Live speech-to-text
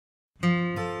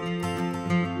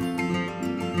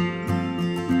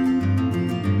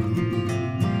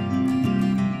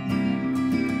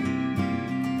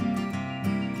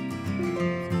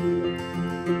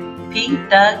Pete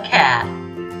the Cat,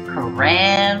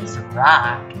 Crayons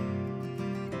Rock.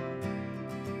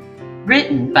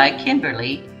 Written by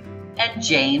Kimberly and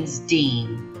James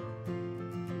Dean.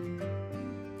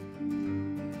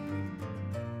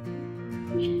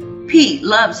 Pete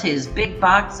loves his big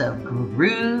box of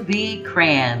groovy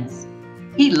crayons.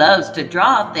 He loves to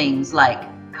draw things like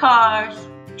cars,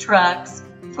 trucks,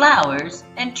 flowers,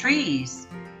 and trees.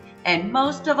 And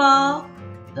most of all,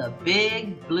 the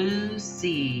big blue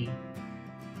sea.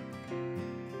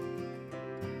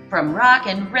 From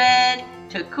rockin' red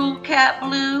to cool cat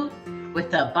blue,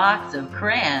 with a box of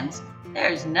crayons,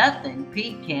 there's nothing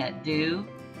Pete can't do.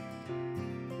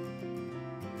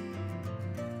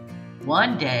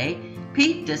 One day,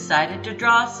 Pete decided to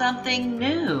draw something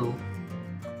new.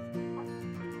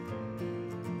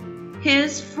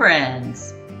 His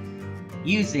friends.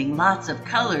 Using lots of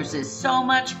colors is so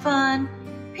much fun.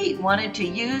 Pete wanted to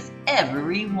use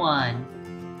every one.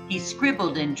 He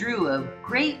scribbled and drew a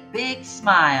great big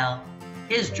smile.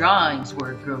 His drawings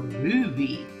were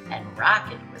groovy and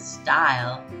rockin' with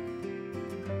style.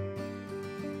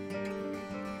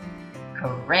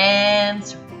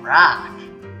 Crayons rock.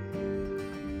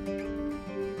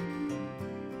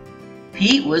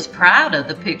 Pete was proud of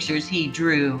the pictures he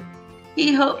drew.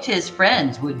 He hoped his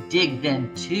friends would dig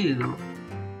them too.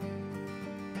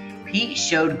 Pete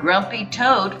showed Grumpy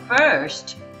Toad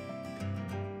first.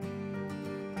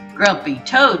 Grumpy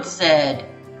Toad said,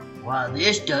 "Well,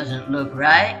 this doesn't look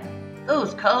right.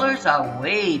 Those colors are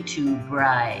way too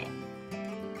bright."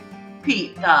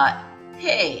 Pete thought,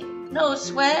 "Hey, no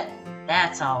sweat,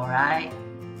 that's all right."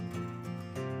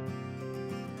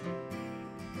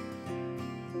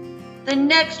 The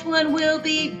next one will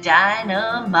be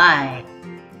dynamite.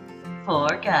 For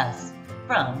Gus,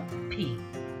 from Pete.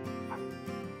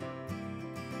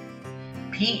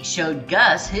 Pete showed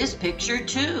Gus his picture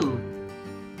too.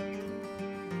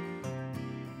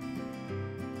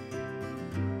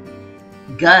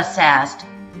 Gus asked,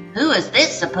 "Who is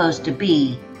this supposed to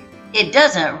be? It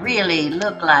doesn't really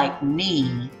look like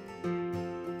me."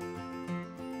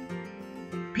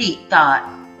 Pete thought,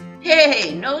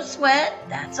 "Hey, no sweat,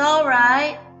 that's all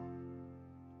right."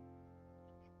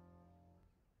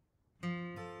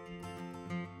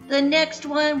 The next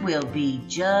one will be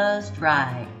just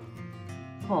right.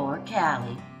 For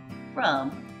Callie,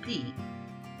 from Pete.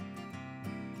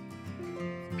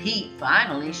 Pete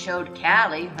finally showed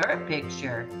Callie her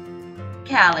picture.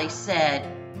 Callie said,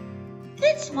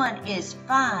 "This one is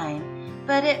fine,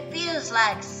 but it feels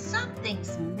like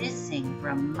something's missing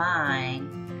from mine."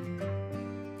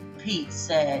 Pete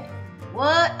said,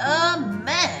 "What a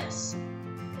mess!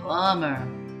 Bummer.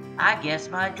 I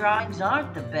guess my drawings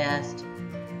aren't the best."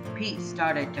 Pete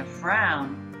started to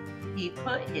frown. He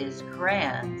put his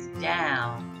crayons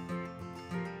down.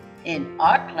 In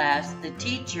art class, the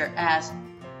teacher asked,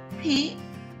 "Pete,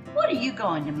 what are you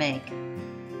going to make?"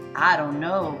 "I don't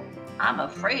know. I'm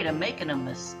afraid of making a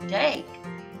mistake."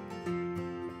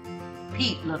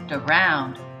 Pete looked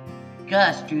around.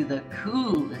 Gus drew the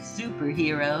coolest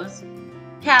superheroes.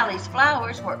 Callie's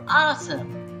flowers were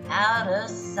awesome, out of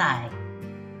sight.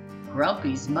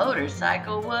 Grumpy's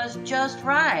motorcycle was just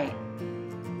right.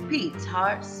 Pete's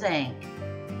heart sank.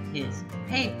 His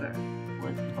paper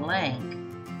was blank.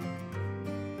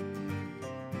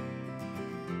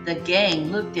 The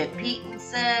gang looked at Pete and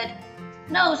said,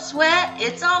 "No sweat,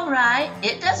 it's all right.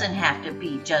 It doesn't have to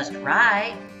be just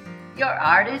right. Your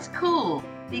art is cool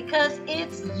because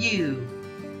it's you.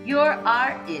 Your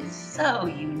art is so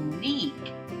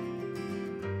unique."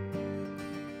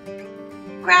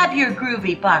 Grab your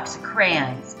groovy box of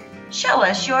crayons. Show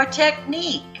us your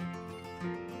technique.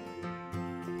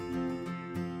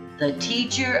 The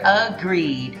teacher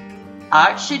agreed.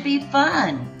 Art should be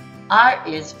fun. Art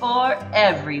is for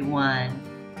everyone.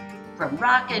 From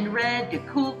rockin' red to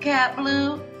cool cat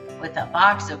blue, with a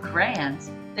box of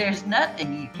crayons, there's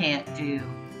nothing you can't do.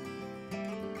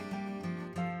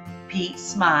 Pete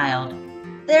smiled.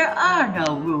 There are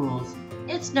no rules.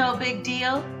 It's no big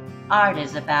deal. Art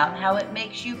is about how it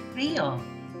makes you feel.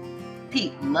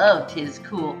 Pete loved his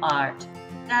cool art.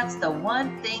 That's the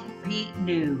one thing Pete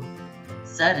knew.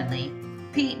 Suddenly,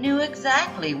 Pete knew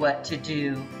exactly what to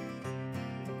do.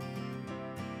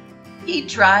 He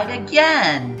tried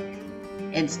again.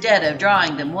 Instead of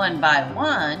drawing them one by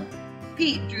one,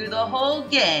 Pete drew the whole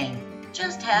gang,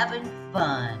 just having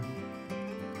fun.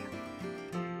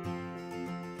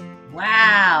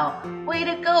 Wow, way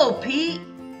to go, Pete.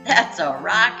 That's a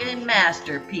rockin'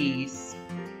 masterpiece.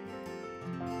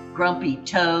 Grumpy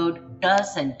Toad,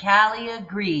 Gus, and Callie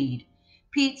agreed.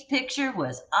 Pete's picture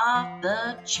was off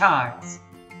the charts.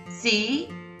 See,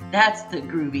 that's the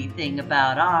groovy thing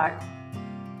about art.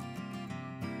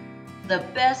 the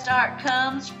best art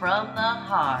comes from the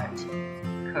heart.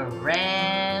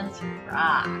 Crayons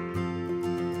rock.